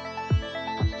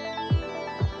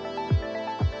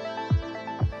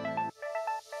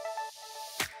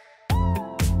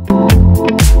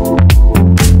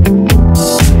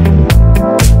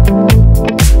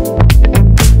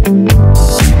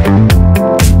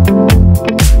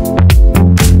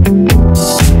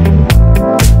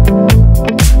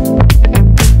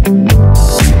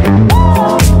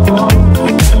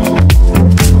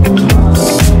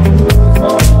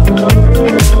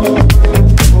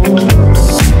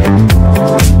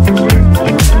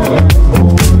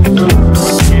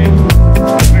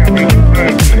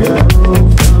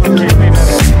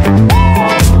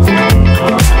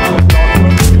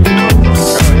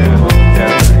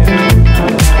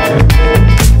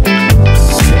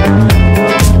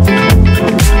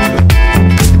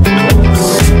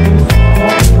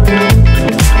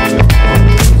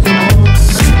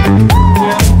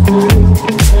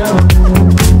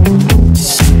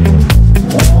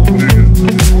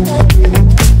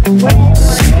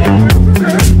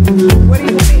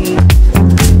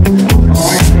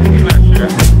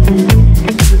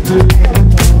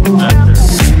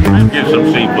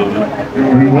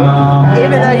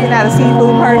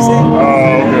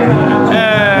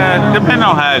 Depending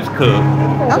on how it's cooked.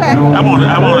 Okay. I want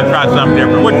to try something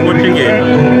different. What you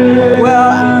get? Well,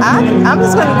 I'm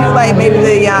just gonna do like maybe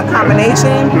the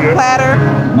combination platter.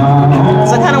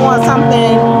 So I kind of want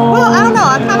something. Well, I don't know.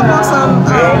 I kind of want some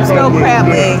snow crab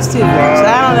legs too. So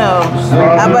I don't know.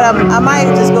 But I might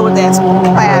just go with that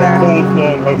platter.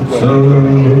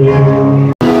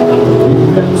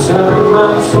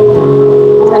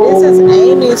 So this is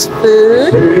Amy's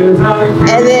food,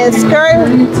 and then Scurry.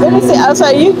 Let me see. Oh, so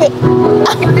you can.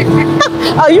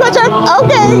 Oh, you want your?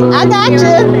 Okay, I got you.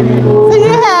 So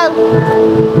you have.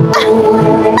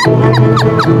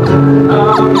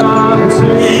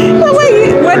 Well,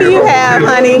 wait, what do you have,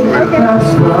 honey?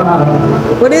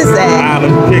 What is that?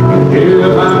 Island chicken.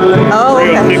 Oh,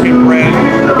 Grilled okay. chicken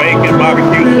breast, bacon,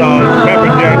 barbecue sauce,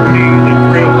 pepper jack cheese, and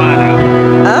grilled pineapple.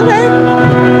 Okay.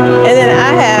 And then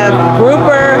I have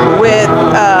grouper with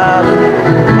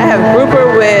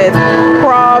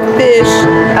crawfish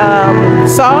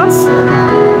sauce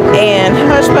and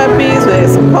hush puppies with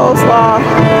some coleslaw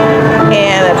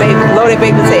and a loaded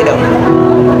baked potato.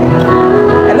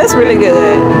 And that's really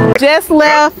good.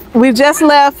 We just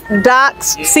left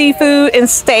Doc's Seafood and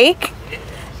Steak.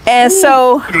 And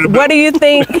so what do you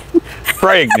think?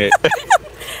 Pregnant.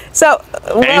 So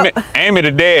well, Amy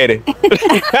the daddy.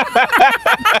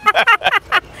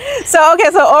 So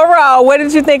overall, what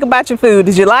did you think about your food?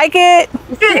 Did you like it?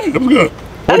 Yeah, it was good.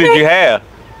 What did you have?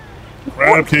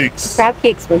 Crab cakes Crab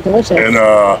cakes were delicious. and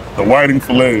the whiting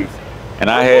fillets. And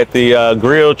I had the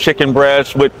grilled chicken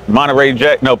breast with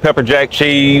pepper jack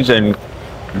cheese and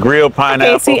grilled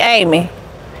pineapple. Okay, see Amy.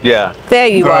 Yeah. There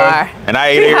you are. And I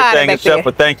ate She hiding everything back except there.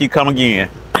 for thank you, come again.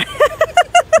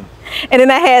 And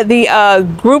then I had the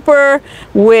grouper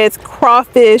with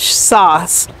crawfish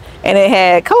sauce. And it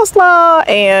had coleslaw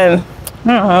and I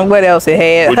don't know what else it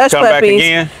had. Would you Hush come back puppies.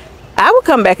 again? I would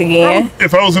come back again.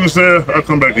 If I was in the there, I'd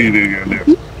come back to eat it again.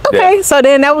 Yeah. Okay, so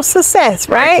then that was success,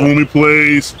 right? Only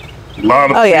place, a lot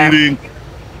of seating,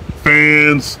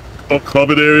 fans, a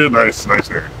covered area, nice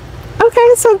area.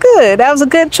 Okay, so good. That was a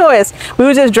good choice. We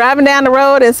were just driving down the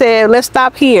road and said, let's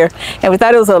stop here. And we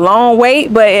thought it was a long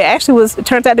wait, but it actually it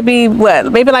turned out to be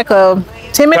what? Maybe like a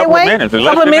 10-minute Couple wait? minutes, less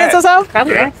Couple of than minutes or that. so?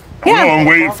 Probably. Yeah. Yeah. I'm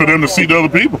waiting for them to see the other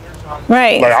people.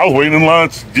 Right. Like I was waiting in line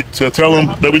to tell them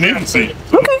that we needed to see.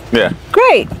 Okay, Yeah.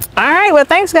 great. All right, well,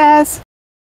 thanks, guys.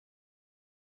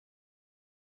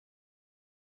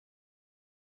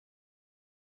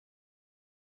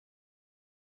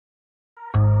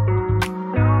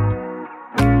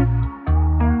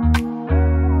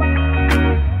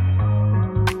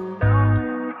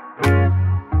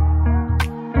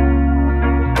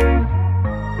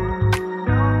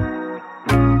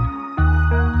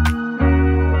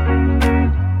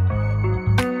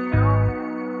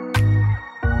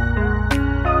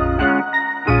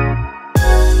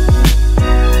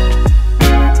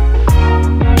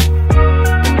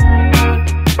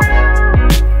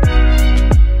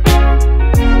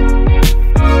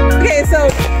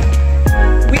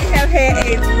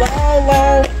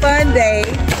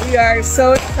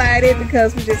 so excited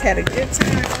because we just had a good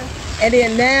time. And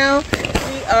then now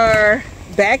we are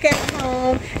back at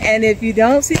home. And if you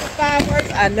don't see the fireworks,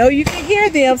 I know you can hear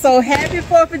them. So happy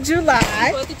 4th of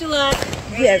July. 4th of July.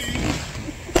 Yes.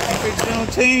 Happy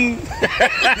Juneteenth.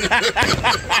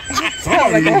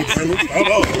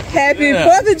 Happy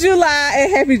 4th of July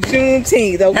and happy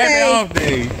Juneteenth, okay? Happy off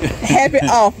day. Happy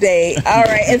off day. All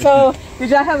right. And so, did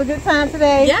y'all have a good time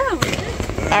today? Yeah, we did.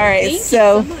 All right. Thank you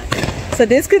So much.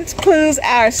 this concludes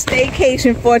our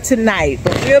staycation for tonight.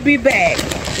 But we'll be back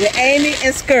with Amy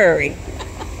and Scurry.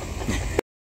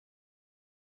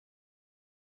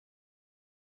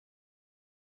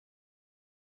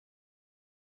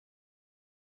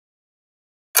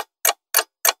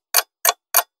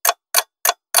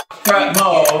 Pratt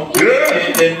Mall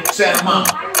in Santa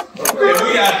Monica.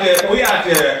 And we out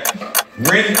there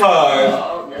renting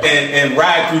cars and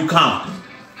ride through Compton.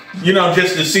 You know,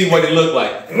 just to see what it looked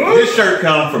like. This shirt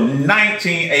comes from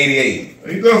 1988.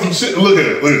 He done some shit. Look at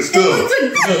it. Look at it. Still. Look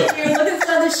at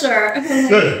the shirt.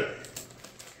 Yeah.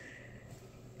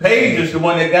 Paige is the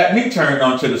one that got me turned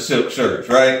on to the silk shirts,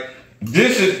 right?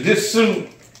 This is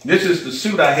the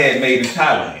suit I had made in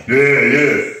Thailand.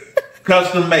 Yeah.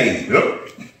 Custom made. Yep.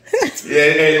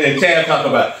 Yeah, and Chad talking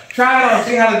about, try it on,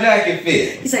 see how the jacket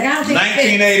fits. He's like, I don't think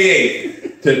it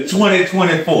 1988 to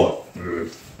 2024.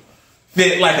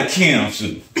 Fit like a Kim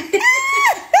suit.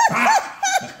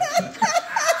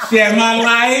 Share my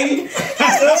life.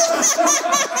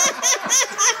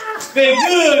 Fit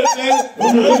good, man.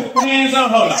 Hands on,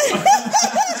 hold on.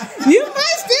 You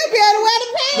might still be able to wear the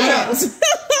pants.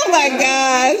 Oh my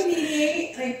gosh.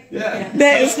 Yeah.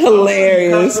 That is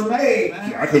hilarious. Custom made,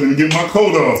 man. I couldn't even get my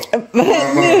coat off.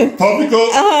 My puppy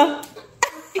coat. Uh-huh.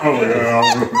 Oh my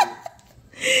god.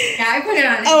 Yeah, I put it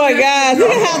on. Oh my God.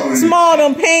 Look at how small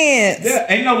them pants. Yeah,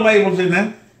 ain't no labels in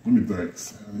there. Let me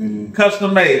think.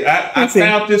 Custom made. I Let's see.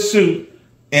 found this suit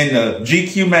in the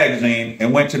GQ magazine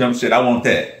and went to them and said, I want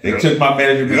that. They took my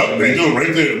measurements. Yep, they do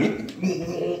right there.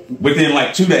 Within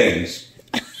like 2 days.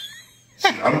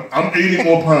 I'm 80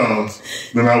 more pounds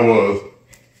than I was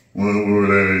when we were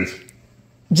that age.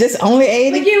 Just only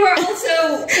 80? But you were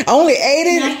also Only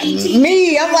 80? 19.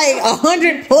 Me, I'm like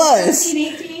 100 plus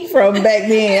 1918. from back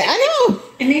then. I know.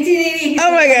 In 1980.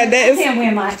 Oh my God, that I is. can't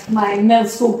wear my middle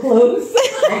school clothes.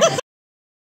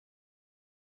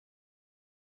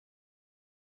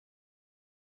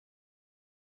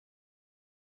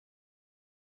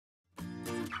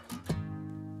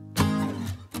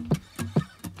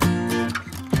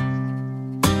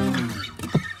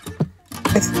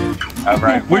 All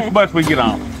right. Which bus we get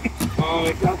on?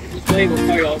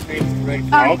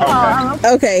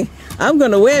 Okay, I'm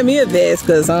gonna wear me a vest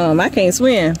because I can't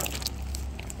swim.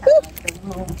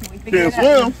 Can't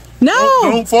swim. No,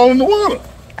 Don't fall in the water.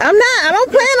 I'm not. I don't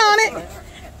plan on it.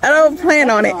 I don't plan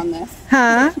on it.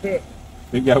 Huh?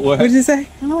 You got what? What'd you say?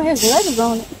 Oh, it has letters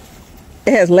on it.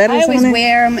 It has I letters always on it.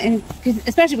 wear them, and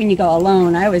especially when you go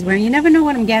alone. I always wear 'em. You never know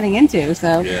what I'm getting into,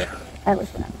 so Yeah. I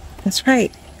always wear 'em. That's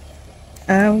right.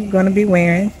 I'm gonna be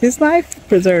wearing this life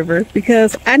preserver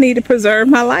because I need to preserve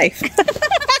my life.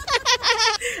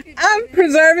 I'm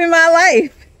preserving my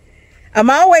life. I'm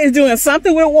always doing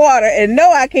something with water, and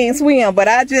no, I can't swim, but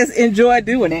I just enjoy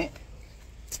doing it.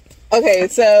 Okay,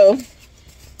 so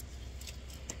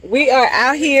we are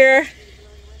out here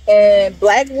in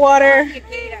Blackwater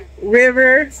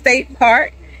River State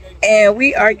Park, and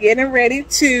we are getting ready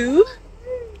to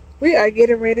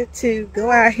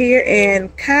go out here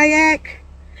and kayak.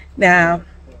 Now,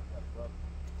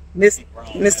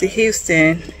 Mr.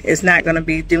 Houston is not going to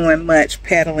be doing much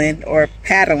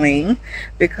paddling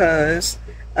because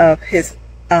of his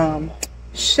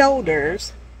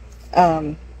shoulders.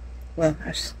 He's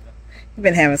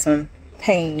been having some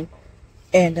pain,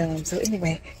 and so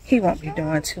anyway, he won't be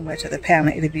doing too much of the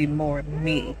paddling. It'll be more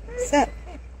me. So,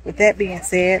 with that being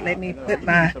said, let me put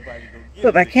my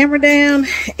camera down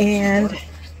and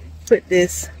put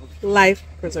this life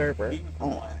preserver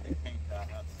on.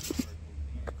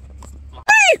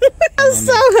 That's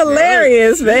so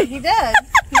hilarious, man. He does.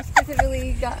 He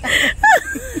specifically got. What'd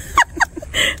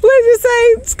you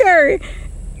say, Scurry?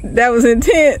 That was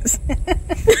intense.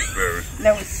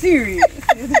 That was serious.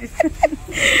 I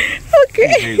Okay.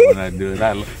 hate when I do it.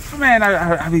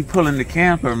 I be pulling the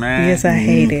camper, man. Yes, I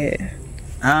hate it.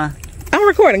 Huh? I'm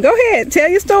recording. Go ahead. Tell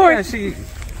your story. Yeah,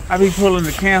 I be pulling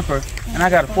the camper, and I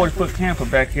got a 40-foot camper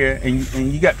back here, and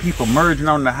you got people merging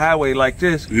on the highway like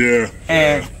this. Yeah.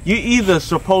 And you either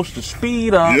supposed to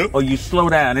speed up or you slow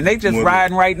down, and they just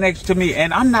riding right next to me,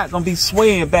 and I'm not gonna be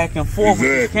swaying back and forth with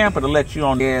this camper to let you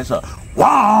on the ass up.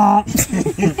 Wow. I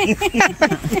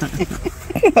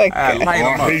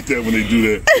hate that when they do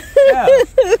that. Yeah.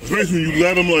 Especially when you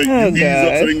let them like you ease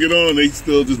up so they can get on, they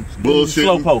still just bullshit.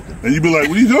 Slow poking. And you be like,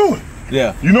 what are you doing?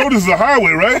 Yeah. You know this is a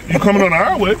highway, right? You coming on the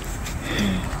highway.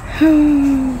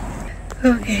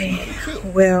 Okay.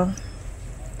 Well,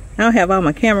 I don't have all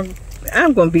my camera.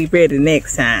 I'm gonna be ready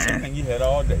next time. And you had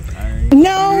all day.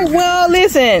 No, well,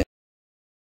 listen.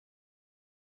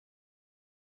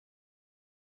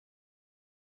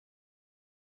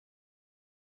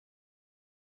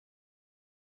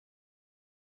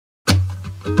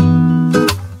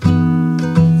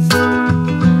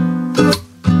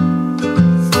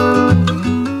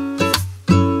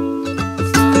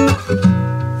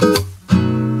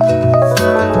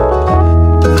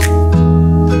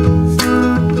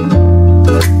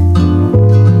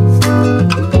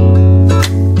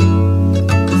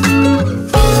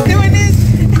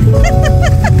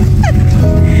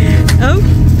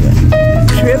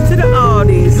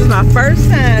 First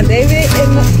time, David,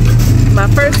 and my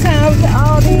first time to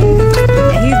Aldi,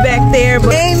 and he's back there,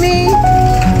 but Amy,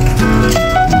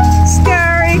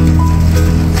 Scary,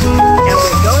 and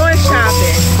we're going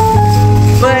shopping.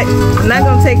 But I'm not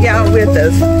gonna take y'all with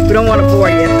us. We don't want to bore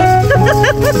you.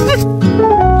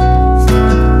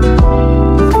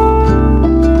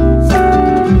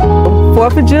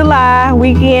 4th of July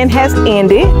weekend has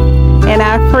ended, and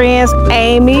our friends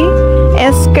Amy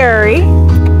and Scurry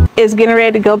is getting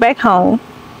ready to go back home.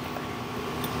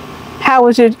 How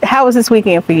was this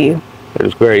weekend for you? It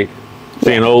was great.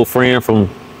 Seeing an old friend from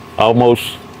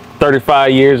almost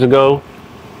 35 years ago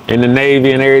in the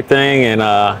Navy and everything, and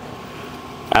I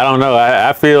don't know,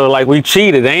 I feel like we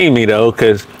cheated Amy though,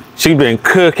 because she been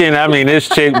cooking. I mean, this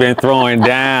chick been throwing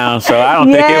down, so I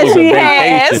don't think it was a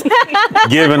vacation.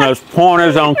 Giving us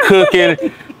pointers on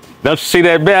cooking. Don't you see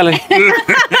that belly?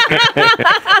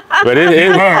 But I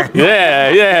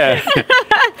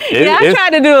tried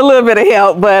to do a little bit of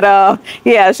help, but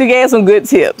yeah, she gave some good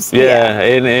tips.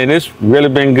 And it's really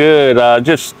been good.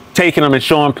 Just taking them and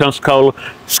showing Pensacola.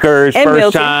 Scurry's and first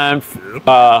Milton. time.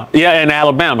 In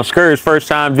Alabama. Scurry's first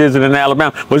time visiting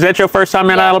Alabama. Was that your first time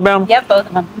in Alabama? Yep, both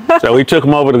of them. So we took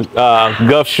them over to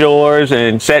Gulf Shores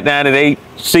and sat down and ate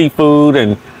seafood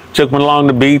and took them along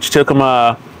the beach. Took them.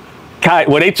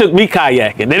 Well, they took me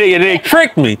kayaking. They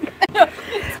tricked me.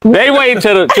 They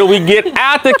waited till we get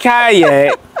out the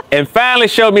kayak and finally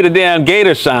showed me the damn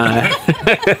gator sign.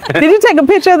 Did you take a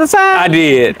picture of the sign? I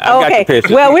did. I got the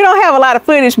picture. Well, we don't have a lot of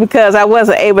footage because I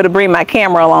wasn't able to bring my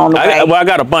camera along the way. I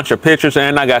got a bunch of pictures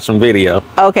and I got some video.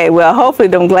 Okay, well, hopefully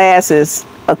them glasses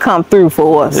will come through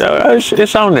for us. Yeah,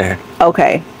 it's on there.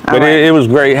 Okay. But it was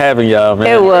great having y'all, man.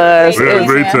 It was. We had a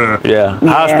great time. Yeah.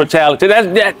 Hospitality.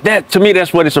 That to me,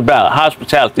 that's what it's about.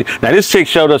 Hospitality. Now, this chick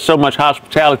showed us so much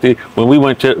hospitality when we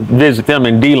went to visit them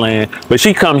in D-Land, but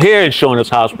she come here and showing us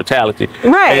hospitality.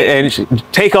 Right. And she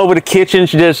take over the kitchen.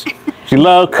 She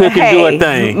loved cooking, do her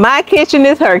thing. My kitchen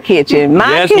is her kitchen.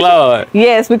 Yes, kitchen, Lord.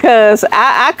 Yes, because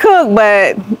I cook,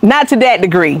 but not to that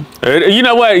degree. You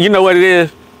know what? You know what it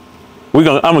is? I'm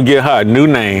gonna give her a new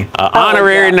name, an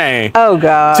honorary name. Oh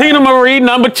God. Tina Marie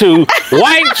 #2,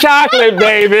 white chocolate,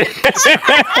 baby.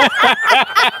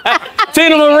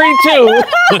 Tina Marie 2.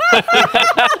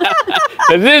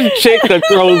 This chick that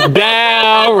throws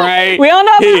down right. We don't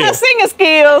know about here. her singing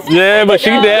skills. Yeah, but she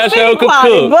damn sure could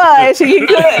cook. But she can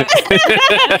cook.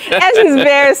 And she's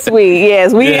very sweet.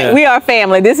 Yes, we are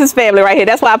family. This is family right here.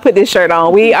 That's why I put this shirt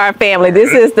on. We are family.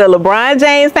 This is the LeBron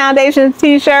James Foundation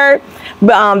T-shirt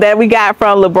that we got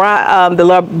from the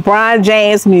LeBron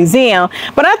James Museum.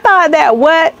 But I thought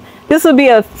that this would be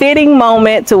a fitting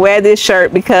moment to wear this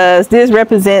shirt because this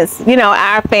represents,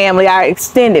 our family, our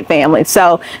extended family.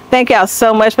 So thank y'all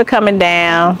so much for coming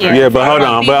down. Yeah, but hold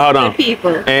on.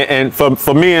 And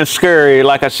for me and Scurry,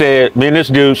 like I said, me and this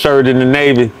dude served in the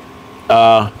Navy.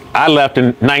 I left in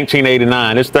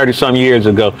 1989. It's 30-some years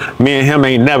ago. Me and him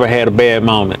ain't never had a bad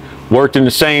moment. Worked in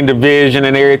the same division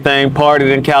and everything,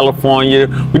 partied in California.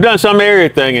 We done some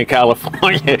everything in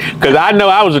California because I know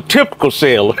I was a typical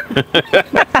sailor.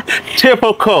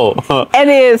 Typical. And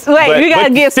you got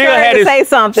to get Scurry to say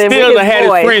something. Still had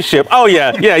his friendship. Oh,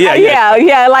 yeah.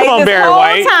 Yeah. Like Come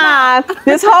on,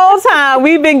 this whole time,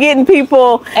 we've been getting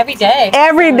people every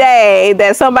day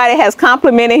that somebody has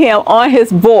complimented him on his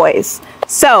voice.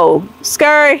 So,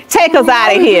 Scurry, take us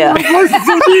out of here.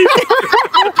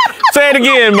 Say it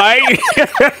again, Mike.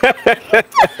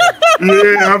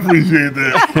 Yeah, I appreciate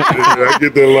that. Yeah, I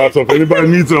get that a lot. So if anybody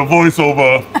needs a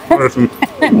voiceover person,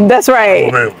 That's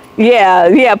right. man.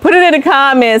 Yeah. Put it in the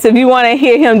comments if you want to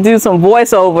hear him do some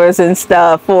voiceovers and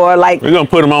stuff for like. We're gonna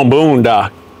put him on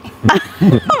Boondock.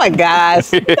 Oh my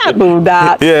gosh, not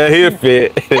Boondock. Yeah, he'll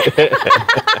fit.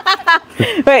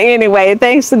 But anyway,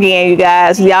 thanks again, you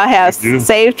guys. Y'all have you.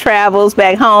 safe travels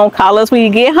back home. Call us when you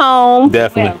get home.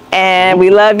 Definitely. And we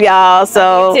love y'all.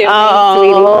 So, You too.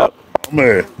 oh,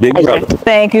 Man. Big brother.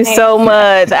 thank you so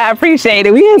much. I appreciate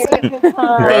it. We had such a good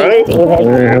time. Right?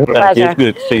 It's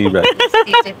good to see you, brother.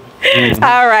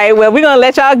 All right. Well, we're gonna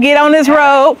let y'all get on this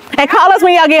road and call us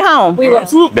when y'all get home. We will.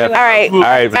 Definitely. All right. All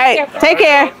right. All right. Take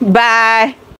care.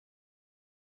 Bye.